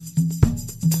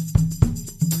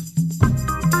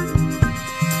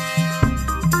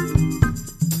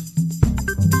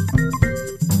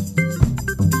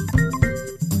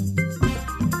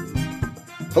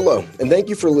and thank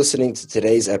you for listening to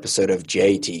today's episode of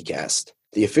JTCast,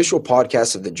 the official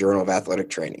podcast of the Journal of Athletic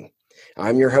Training.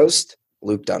 I'm your host,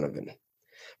 Luke Donovan.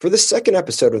 For the second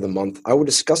episode of the month, I will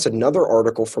discuss another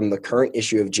article from the current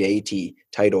issue of JAT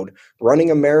titled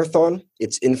Running a Marathon,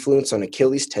 Its Influence on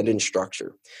Achilles Tendon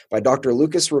Structure by Dr.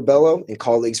 Lucas Rebello and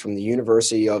colleagues from the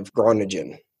University of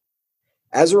Groningen.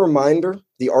 As a reminder,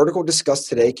 the article discussed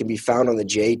today can be found on the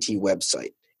JAT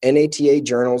website,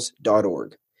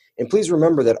 natajournals.org. And please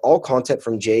remember that all content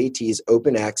from JAT is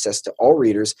open access to all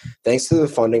readers thanks to the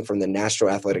funding from the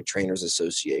National Athletic Trainers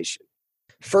Association.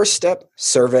 First step,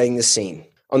 surveying the scene.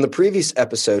 On the previous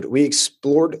episode, we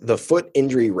explored the foot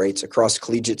injury rates across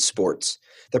collegiate sports.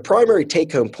 The primary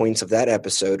take-home points of that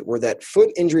episode were that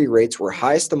foot injury rates were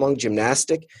highest among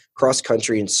gymnastic,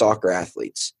 cross-country, and soccer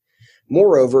athletes.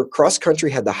 Moreover,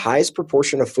 cross-country had the highest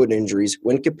proportion of foot injuries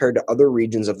when compared to other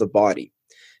regions of the body.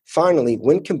 Finally,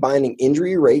 when combining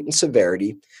injury rate and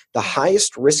severity, the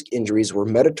highest risk injuries were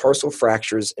metatarsal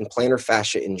fractures and plantar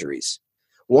fascia injuries.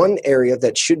 One area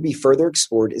that should be further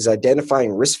explored is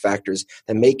identifying risk factors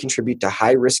that may contribute to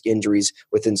high-risk injuries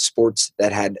within sports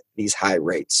that had these high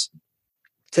rates.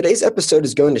 Today's episode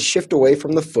is going to shift away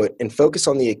from the foot and focus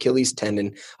on the Achilles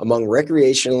tendon among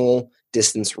recreational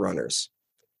distance runners.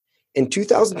 In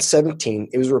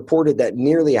 2017, it was reported that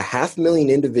nearly 500,000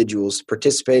 individuals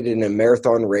participated in a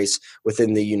marathon race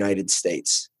within the United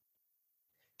States.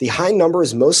 The high number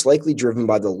is most likely driven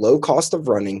by the low cost of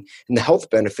running and the health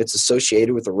benefits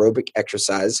associated with aerobic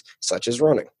exercise, such as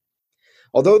running.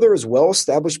 Although there is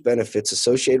well-established benefits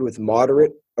associated with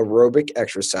moderate aerobic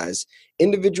exercise,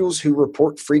 individuals who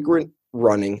report frequent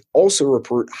running also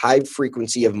report high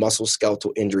frequency of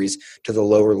musculoskeletal injuries to the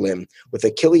lower limb, with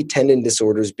Achilles tendon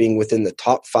disorders being within the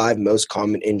top 5 most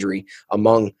common injury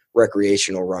among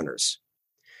recreational runners.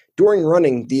 During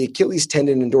running, the Achilles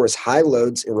tendon endures high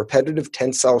loads and repetitive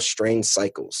tensile strain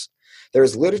cycles. There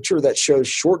is literature that shows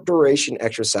short-duration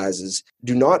exercises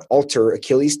do not alter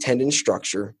Achilles tendon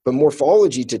structure, but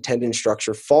morphology to tendon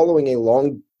structure following a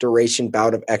long-duration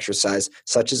bout of exercise,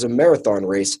 such as a marathon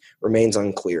race, remains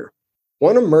unclear.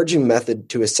 One emerging method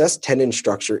to assess tendon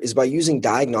structure is by using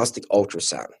diagnostic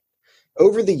ultrasound.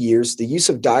 Over the years, the use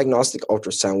of diagnostic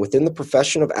ultrasound within the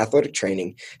profession of athletic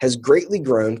training has greatly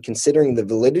grown considering the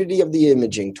validity of the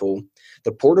imaging tool,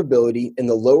 the portability, and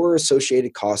the lower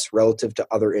associated costs relative to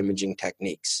other imaging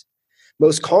techniques.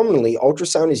 Most commonly,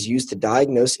 ultrasound is used to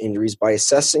diagnose injuries by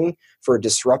assessing for a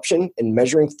disruption and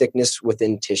measuring thickness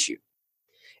within tissue.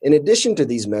 In addition to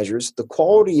these measures, the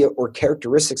quality or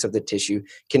characteristics of the tissue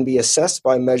can be assessed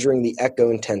by measuring the echo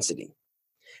intensity.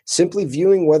 Simply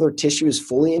viewing whether tissue is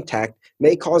fully intact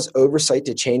may cause oversight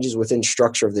to changes within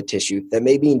structure of the tissue that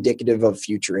may be indicative of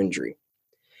future injury.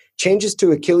 Changes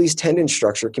to Achilles tendon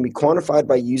structure can be quantified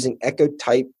by using echo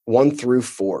type 1 through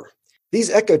 4.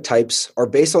 These echo types are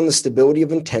based on the stability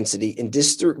of intensity and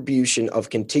distribution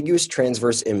of contiguous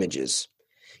transverse images.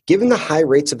 Given the high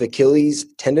rates of Achilles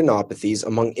tendinopathies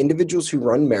among individuals who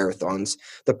run marathons,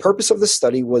 the purpose of the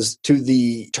study was to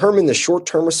determine the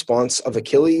short-term response of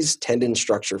Achilles tendon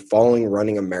structure following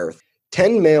running a marathon.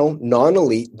 10 male,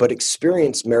 non-elite, but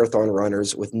experienced marathon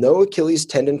runners with no Achilles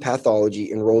tendon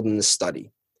pathology enrolled in the study.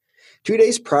 2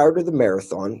 days prior to the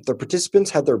marathon, the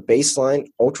participants had their baseline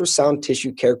ultrasound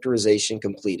tissue characterization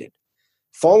completed.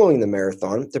 Following the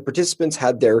marathon, the participants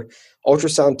had their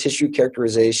ultrasound tissue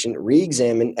characterization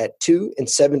re-examined at 2 and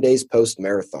 7 days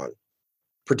post-marathon.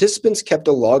 Participants kept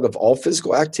a log of all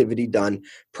physical activity done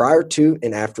prior to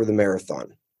and after the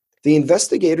marathon. The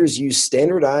investigators used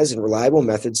standardized and reliable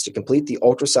methods to complete the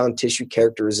ultrasound tissue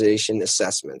characterization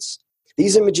assessments.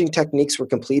 These imaging techniques were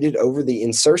completed over the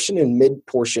insertion and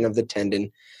mid-portion of the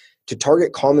tendon to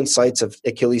target common sites of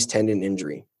Achilles tendon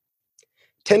injury.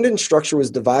 Tendon structure was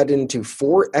divided into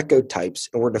 4 echo types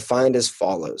and were defined as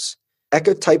follows.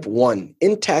 Echo type 1,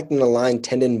 intact and aligned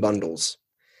tendon bundles.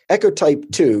 Echo type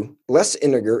 2, less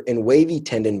integer and wavy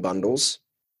tendon bundles.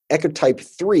 Echo type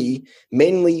 3,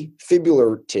 mainly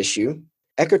fibular tissue.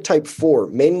 Echo type 4,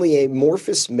 mainly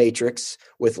amorphous matrix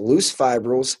with loose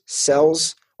fibrils,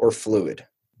 cells, or fluid.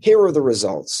 Here are the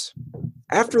results.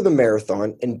 After the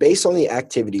marathon, and based on the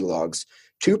activity logs,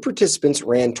 2 participants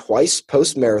ran twice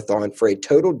post-marathon for a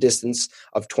total distance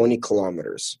of 20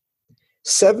 kilometers.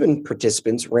 7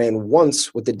 participants ran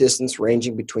once with a distance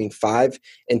ranging between 5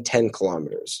 and 10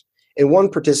 kilometers. And 1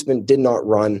 participant did not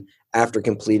run after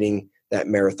completing that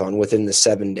marathon within the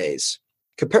 7 days.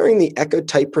 Comparing the echo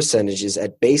type percentages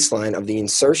at baseline of the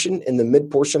insertion in the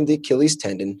mid-portion of the Achilles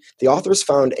tendon, the authors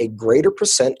found a greater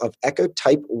percent of echo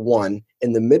type 1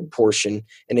 in the mid-portion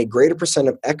and a greater percent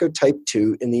of echo type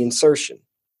 2 in the insertion.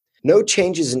 No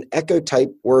changes in echo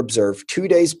type were observed 2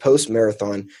 days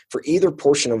post-marathon for either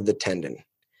portion of the tendon.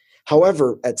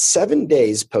 However, at 7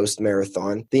 days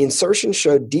post-marathon, the insertion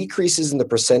showed decreases in the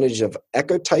percentage of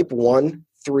echo type 1,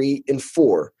 3, and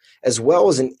 4, as well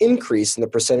as an increase in the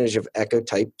percentage of echo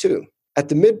type 2. At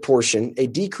the mid portion, a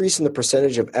decrease in the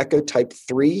percentage of echo type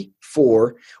 3,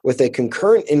 4, with a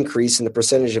concurrent increase in the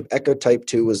percentage of echo type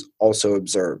 2 was also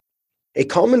observed. A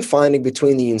common finding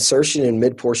between the insertion and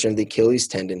mid portion of the Achilles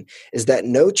tendon is that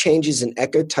no changes in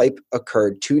echo type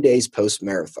occurred 2 days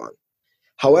post-marathon.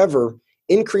 However,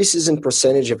 increases in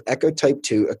percentage of echo type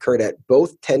 2 occurred at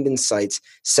both tendon sites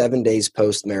 7 days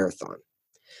post-marathon.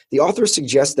 The author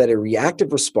suggests that a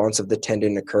reactive response of the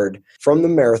tendon occurred from the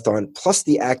marathon plus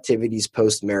the activities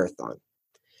post-marathon.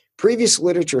 Previous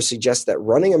literature suggests that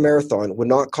running a marathon would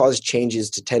not cause changes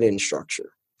to tendon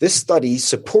structure. This study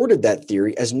supported that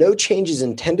theory as no changes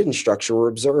in tendon structure were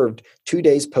observed 2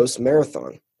 days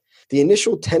post-marathon. The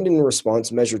initial tendon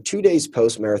response measured 2 days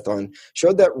post-marathon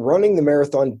showed that running the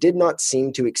marathon did not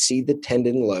seem to exceed the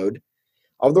tendon load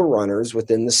of the runners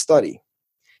within the study.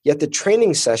 Yet the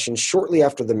training session shortly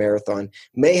after the marathon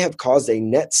may have caused a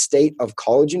net state of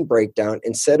collagen breakdown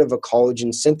instead of a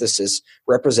collagen synthesis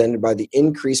represented by the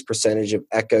increased percentage of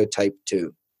echo type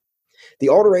 2. The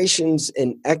alterations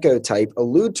in echo type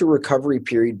allude to recovery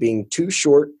period being too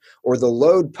short or the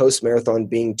load post-marathon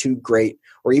being too great,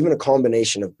 or even a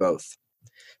combination of both.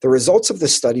 The results of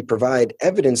this study provide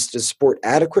evidence to support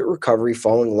adequate recovery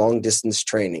following long-distance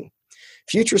training.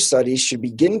 Future studies should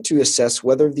begin to assess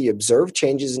whether the observed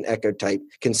changes in echo type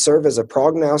can serve as a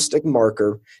prognostic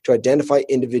marker to identify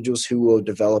individuals who will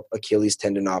develop Achilles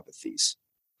tendinopathies.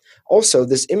 Also,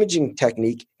 this imaging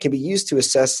technique can be used to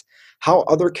assess how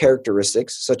other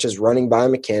characteristics, such as running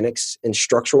biomechanics and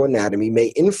structural anatomy, may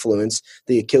influence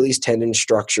the Achilles tendon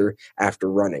structure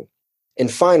after running. And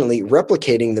finally,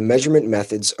 replicating the measurement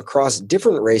methods across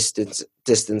different race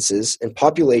distances and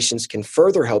populations can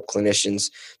further help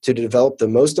clinicians to develop the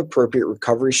most appropriate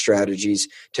recovery strategies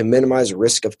to minimize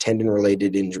risk of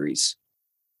tendon-related injuries.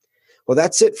 Well,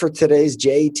 that's it for today's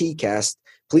JAT Cast.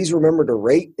 Please remember to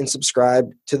rate and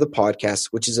subscribe to the podcast,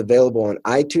 which is available on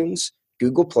iTunes,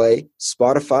 Google Play,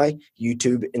 Spotify,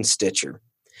 YouTube, and Stitcher.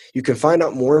 You can find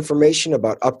out more information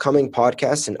about upcoming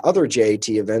podcasts and other JAT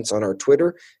events on our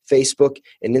Twitter, Facebook,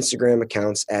 and Instagram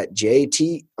accounts at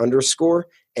JAT_NATA.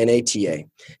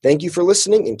 Thank you for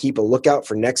listening and keep a lookout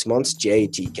for next month's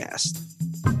JAT Cast.